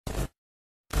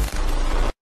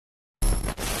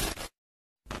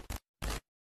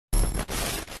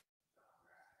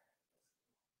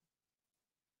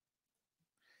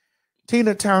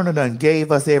Tina Turner done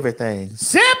gave us everything.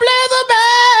 Simply the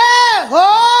best.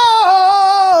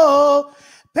 Oh,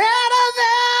 better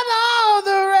than all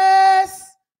the rest.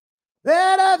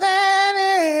 Better than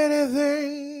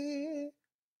anything.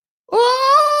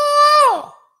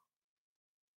 Oh.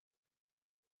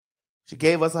 She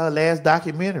gave us her last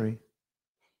documentary.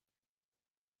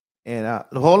 And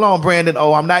hold on, Brandon.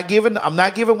 Oh, I'm not giving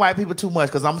white people too much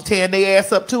because I'm tearing their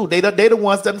ass up too. They the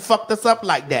ones that fucked us up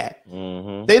like that.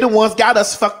 Mm-hmm. They the ones got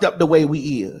us fucked up the way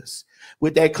we is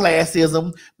with that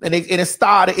classism, and it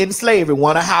started in slavery.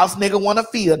 One a house nigga, one a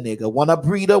field nigga, one a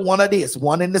breeder, one of this,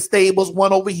 one in the stables,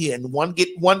 one over here, and one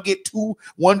get two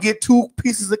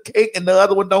pieces of cake, and the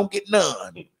other one don't get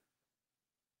none.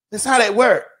 That's how that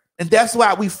works. And that's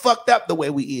why we fucked up the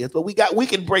way we is. But we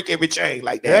can break every chain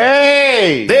like that.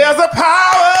 Hey! There's a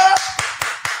power!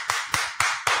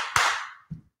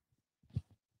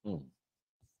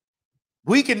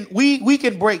 We can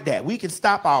break that. We can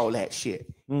stop all that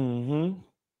shit. Mm-hmm.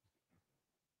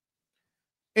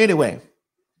 Anyway,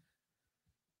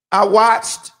 I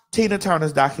watched Tina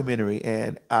Turner's documentary,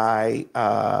 and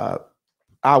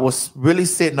I was really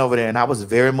sitting over there, and I was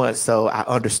very much so. I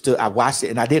understood. I watched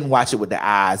it, and I didn't watch it with the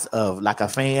eyes of like a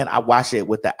fan. I watched it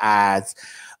with the eyes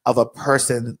of a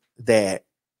person that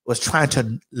was trying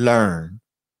to learn.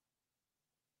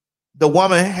 The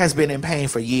woman has been in pain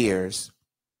for years,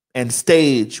 and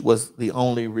Stage was the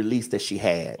only release that she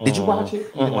had. Did you watch it?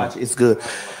 You didn't watch it. It's good.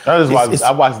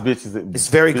 I watched bitches. It's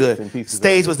very good.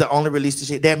 Stage was the only release that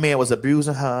she. That man was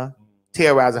abusing her,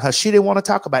 terrorizing her. She didn't want to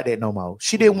talk about that no more.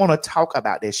 She didn't want to talk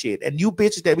about that shit. And you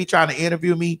bitches that be trying to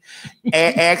interview me,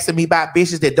 asking me about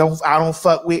bitches that I don't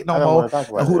fuck with no more.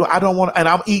 I don't want, and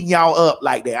I'm eating y'all up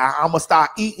like that. I'm gonna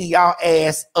start eating y'all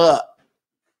ass up.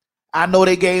 I know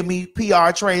they gave me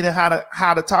PR training how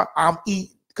to talk. I'm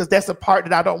eating because that's a part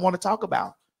that I don't want to talk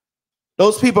about.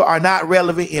 Those people are not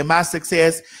relevant in my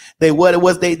success. They were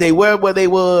where they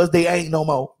was. They ain't no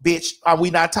more. Bitch, are we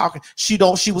not talking? She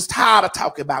was tired of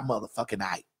talking about motherfucking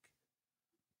Ike.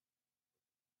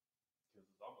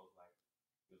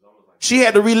 She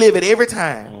had to relive it every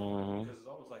time. Mm-hmm. It's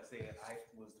almost like saying Ike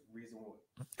was the reason why.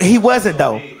 He wasn't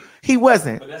though. He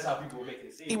wasn't. But that's how people were making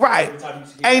it seem. Right.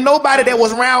 Ain't nobody that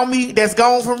was around me that's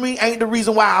gone from me ain't the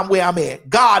reason why I'm where I'm at.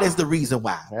 God is the reason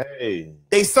why. Hey.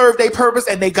 They serve their purpose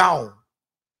and they gone.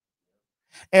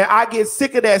 And I get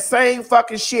sick of that same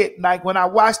fucking shit. Like when I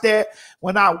watched that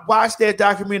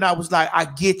documentary, I was like, I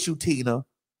get you, Tina.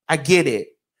 I get it.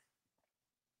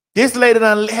 This lady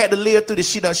done had to live through the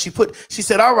shit. She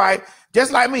said, all right,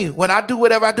 just like me, when I do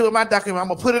whatever I do in my documentary, I'm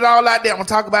gonna put it all out there. I'm gonna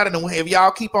talk about it. And if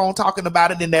y'all keep on talking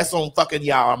about it, then that's on fucking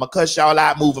y'all. I'm gonna cuss y'all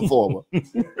out moving forward.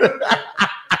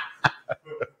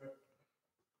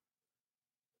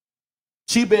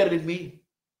 She better than me.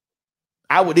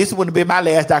 This wouldn't have been my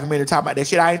last documentary talking about that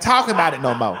shit. I ain't talking about it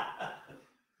no more.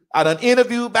 I done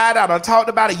interviewed about it. I done talked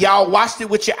about it. Y'all watched it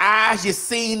with your eyes. You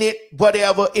seen it.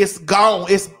 Whatever. It's gone.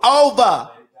 It's over.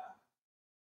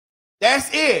 That's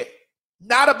it.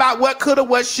 Not about what coulda,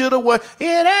 what shoulda, what. It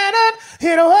ain't,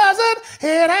 it wasn't,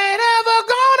 it ain't ever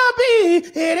gonna be.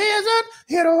 It isn't,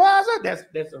 it wasn't.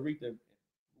 That's Aretha and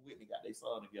Whitney got their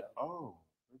song together. Oh.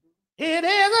 It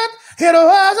isn't, it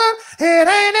wasn't, it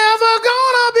ain't ever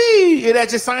gonna be. That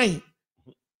just ain't.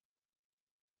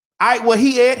 What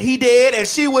he at, he did, and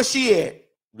she what she at.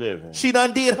 Yeah, she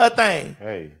done did her thing.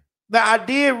 Hey. Now I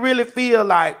did really feel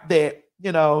like that,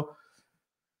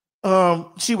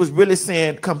 she was really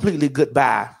saying completely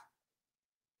goodbye.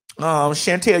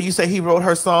 Chantel, you say he wrote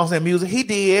her songs and music. He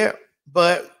did,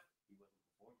 but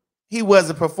he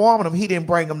wasn't performing them. He didn't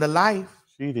bring them to life.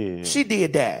 She did. She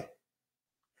did that.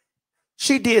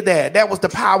 She did that. That was the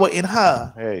power in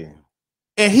her. Hey.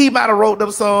 And he might have wrote them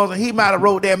songs and he might have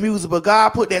wrote that music, but God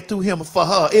put that through him for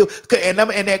her. And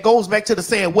that goes back to the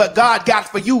saying, what God got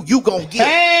for you, you gonna get.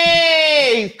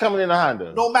 Hey, he's coming in the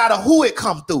Honda. No matter who it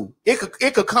come through. It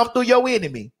could come through your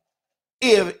enemy.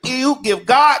 If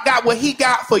God got what he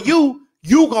got for you,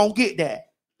 you gonna get that.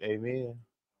 Amen.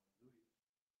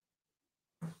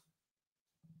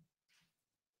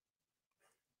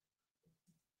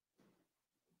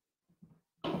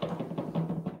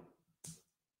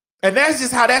 And that's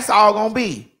just how that's all gonna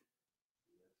be.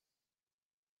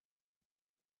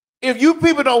 If you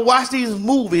people don't watch these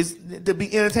movies to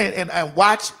be entertained and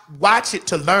watch it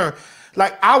to learn,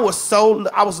 like I was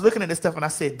looking at this stuff and I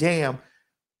said, damn,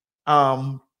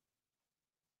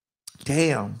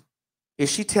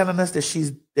 is she telling us that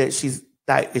she's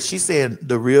like, is she saying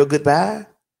the real goodbye?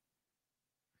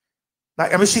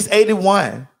 Like, I mean, she's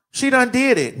 81. She done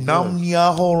did it.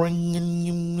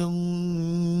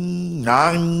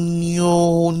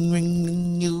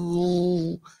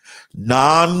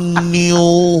 Nam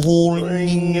yo ho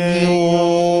ring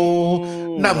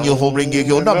yo. Nam yo ho ring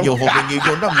yo. Nam yo ho ring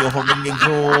yo. Nam yo ho ring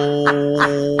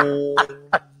yo.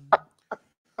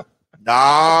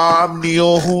 Nam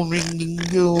yo ho ring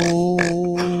yo.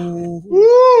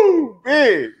 Woo,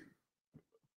 big.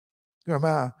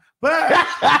 Grandma, but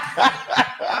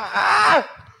I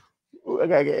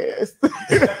got gas.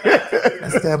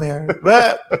 That's damn her.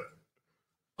 But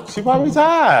she probably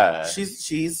tired. She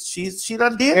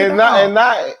done did it.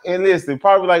 And listen,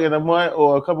 probably like in a month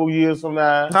or a couple years from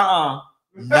now.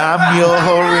 Nam yo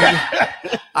hurry.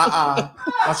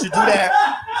 Don't you do that.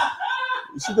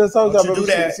 She just told you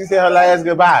that. She said her last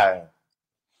goodbye.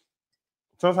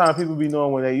 Sometimes people be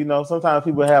knowing when they, sometimes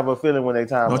people have a feeling when they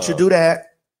time. Don't you do that.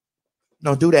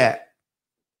 Don't do that.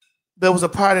 There was a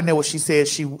part in there where she said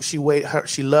she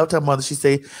loved her mother. She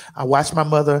said, I watched my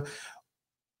mother.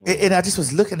 And I just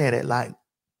was looking at it like,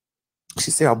 she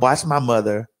said, I watched my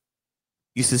mother.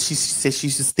 She said she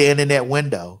used to stand in that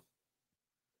window.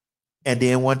 And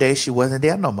then one day she wasn't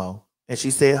there no more. And she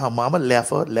said her mama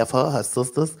left her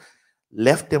sisters,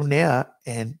 left them there.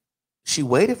 And she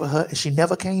waited for her and she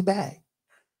never came back.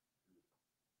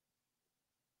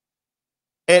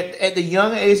 At the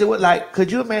young age, it was like, could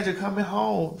you imagine coming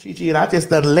home, Gigi, and I just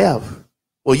done left?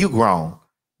 Well, you grown.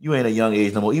 You ain't a young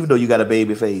age no more, even though you got a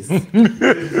baby face.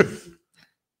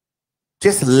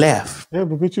 Just left. Yeah,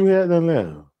 but you had done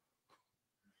left.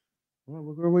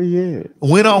 Well, girl, where you at?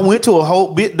 Went to a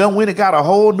whole bit, done went and got a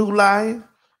whole new life.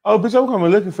 Oh, bitch, I'm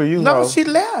coming looking for you. No, she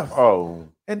left. Oh.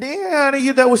 And then, honey,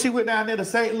 you know when she went down there to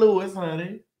St. Louis,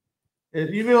 honey.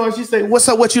 And you know what she said, what's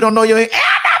up, what you don't know, you ain't enemy?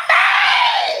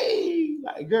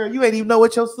 Like, girl, you ain't even know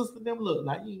what your sister them look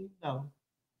like. You didn't know.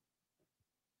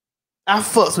 I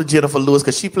fucks with Jenifer Lewis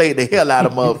because she played the hell out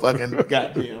of motherfucking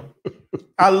goddamn.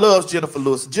 I love Jenifer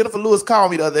Lewis. Jenifer Lewis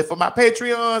called me the other day for my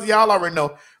Patreons. Y'all already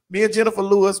know. Me and Jenifer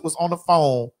Lewis was on the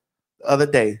phone the other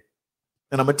day.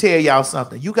 And I'm going to tell y'all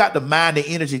something. You got to mind the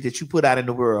energy that you put out in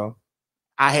the world.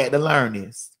 I had to learn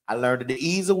this. I learned it the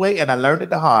easy way and I learned it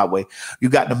the hard way. You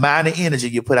got to mind the energy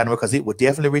you put out in the world because it will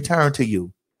definitely return to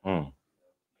you.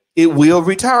 It will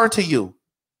return to you.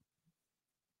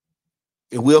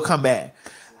 It will come back.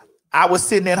 I was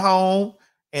sitting at home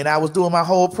and I was doing my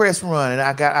whole press run and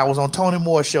I was on Tony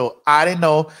Moore's show. I didn't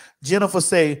know. Jennifer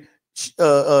say she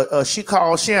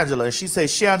called Shangela and she said,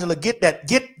 Shangela, get that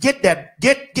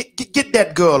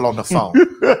girl on the phone.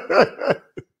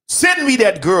 Send me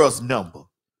that girl's number.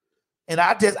 And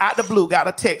I just out the blue got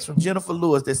a text from Jenifer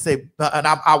Lewis that said, and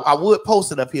I would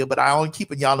post it up here, but I only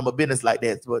keeping y'all in my business like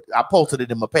that. But I posted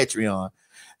it in my Patreon.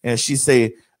 And she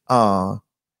said,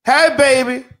 hey,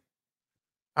 baby,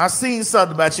 I seen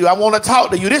something about you. I want to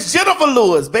talk to you. This Jenifer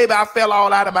Lewis, baby, I fell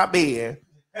all out of my bed.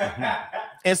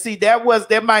 And see, that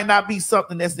might not be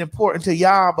something that's important to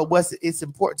y'all, but it's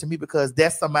important to me because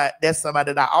that's somebody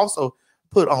that I also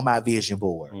put on my vision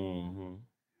board.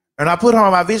 And I put her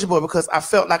on my vision board because I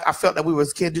felt that we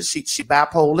was kindred. She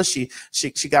bipolar.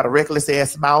 She got a reckless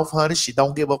ass mouth, honey. She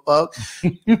don't give a fuck.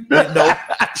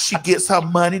 She gets her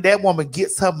money. That woman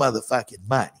gets her motherfucking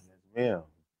money. Yeah.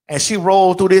 And she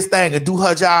rolled through this thing and do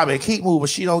her job and keep moving.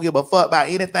 She don't give a fuck about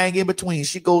anything in between.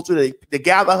 She goes through to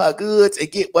gather her goods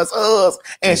and get what's hers,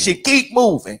 and she keep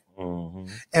moving.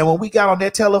 And when we got on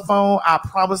that telephone, I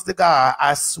promise to God,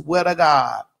 I swear to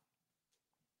God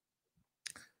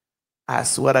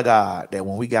that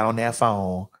when we got on that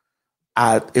phone,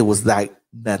 it was like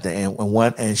nothing.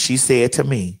 And she said to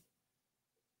me,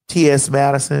 T.S.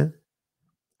 Madison,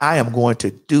 I am going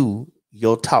to do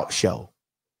your talk show.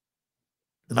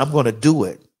 And I'm going to do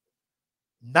it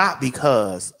not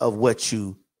because of what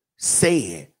you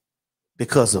said,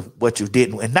 because of what you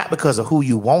didn't, and not because of who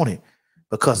you wanted,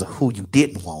 because of who you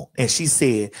didn't want. And she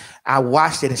said, I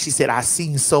watched it, and she said, I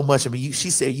seen so much of me. She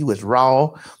said, you was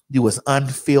raw, you was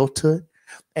unfiltered,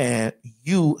 and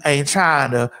you ain't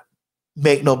trying to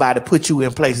make nobody put you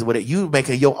in places with it. You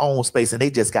making your own space, and they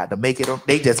just got to make it.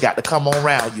 They just got to come on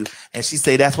around you. And she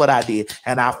said, that's what I did,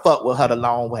 and I fucked with her the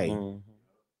long way.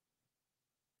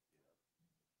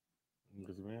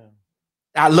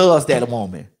 I loves that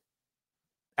woman.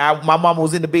 My mama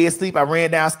was in the bed sleep. I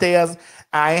ran downstairs.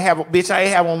 I ain't have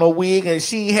on no wig, and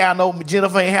she ain't have no.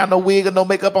 Jennifer ain't have no wig or no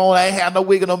makeup on. I ain't have no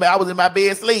wig or no makeup. I was in my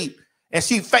bed sleep, and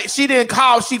she didn't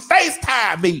call. She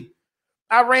FaceTimed me.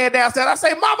 I ran downstairs. I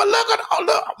say, Mama, look.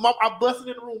 Mama, I busted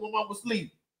in the room when Mama was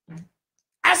asleep.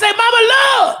 I say, Mama,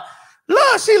 look.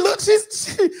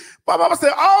 My mama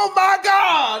said, oh my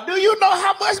God, do you know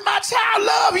how much my child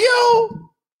love you?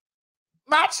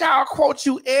 My child quotes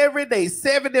you every day,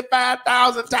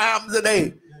 75,000 times a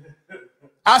day.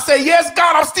 I say, yes,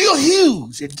 God, I'm still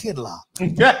huge in Kinlock.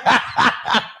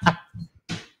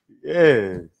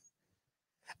 Yes.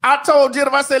 I told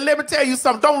Jennifer, I said, let me tell you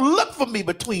something. Don't look for me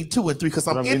between 2 and 3 because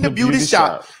I'm in the beauty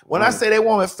shop. When I say that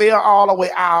woman fell all the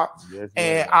way out,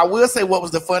 and I will say what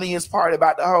was the funniest part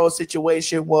about the whole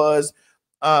situation was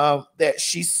that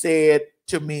she said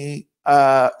to me,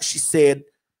 she said,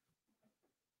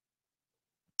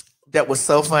 that was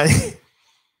so funny.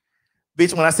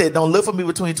 Bitch, when I said don't look for me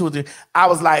between 2 and 3, I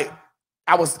was like,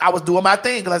 I was doing my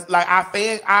thing. Like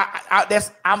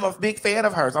I'm a big fan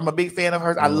of hers. I'm a big fan of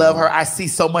hers. I love her. I see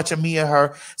so much of me in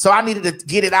her. So I needed to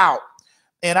get it out.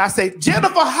 And I say,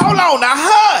 Jennifer, hold on now,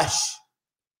 hush.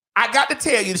 I got to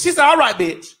tell you. She said, all right,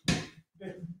 bitch.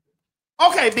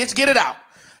 Okay, bitch, get it out.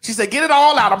 She said, get it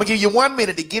all out. I'm going to give you 1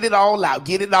 minute to get it all out.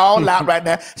 Get it all out right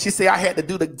now. She said, I had to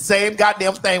do the same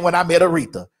goddamn thing when I met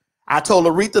Aretha. I told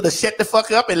Aretha to shut the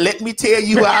fuck up and let me tell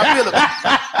you how I feel about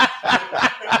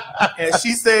it. And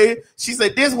she said,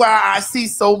 this is why I see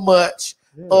so much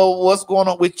of what's going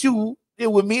on with you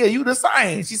and with me and you the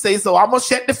same. She said, so I'm going to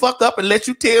shut the fuck up and let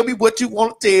you tell me what you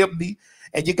want to tell me.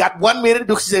 And you got 1 minute to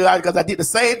do. She said, because I did the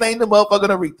same thing to motherfucking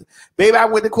Aretha. Baby, I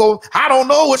went to quote, I don't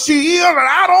know what she is, and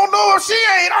I don't know if she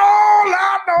ain't. All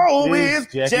I know is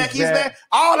Jackie's back.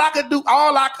 All I could do,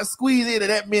 all I could squeeze into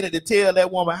that minute to tell that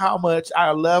woman how much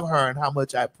I love her and how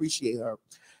much I appreciate her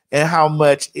and how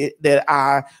much that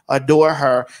I adore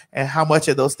her and how much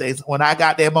of those things. When I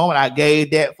got that moment, I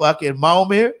gave that fucking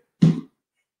moment.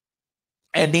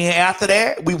 And then after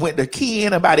that, we went to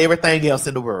keying about everything else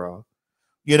in the world.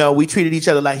 You know, we treated each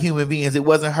other like human beings. It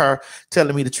wasn't her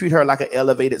telling me to treat her like an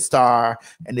elevated star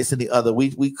and this and the other.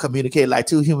 We communicated like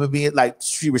two human beings. Like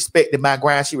she respected my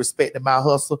grind. She respected my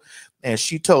hustle. And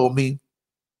she told me,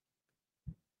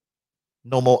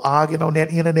 no more arguing on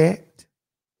that internet.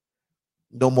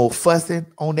 No more fussing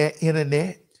on that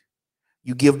internet.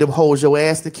 You give them hoes your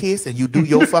ass to kiss and you do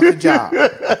your fucking job.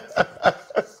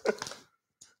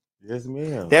 Yes,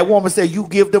 ma'am. That woman said, you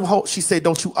give them hoes. She said,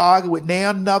 don't you argue with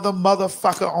now another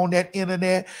motherfucker on that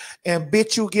internet. And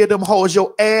bitch, you give them hoes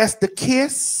your ass to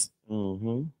kiss.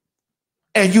 Mm-hmm.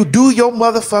 And you do your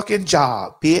motherfucking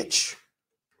job, bitch.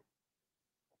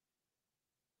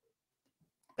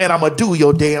 And I'm going to do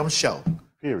your damn show.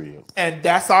 Period. And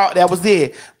that's all. That was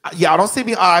it. Y'all don't see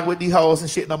me argue with these hoes and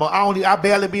shit no more. I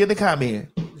barely be in the comment.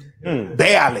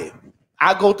 Barely.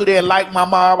 I go through there and like my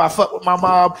mob. I fuck with my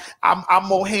mob. I'm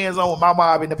more hands-on with my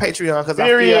mob in the Patreon because I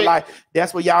feel like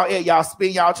that's where y'all at. Y'all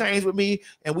spend y'all change with me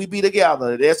and we be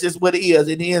together. That's just what it is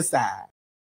in the inside.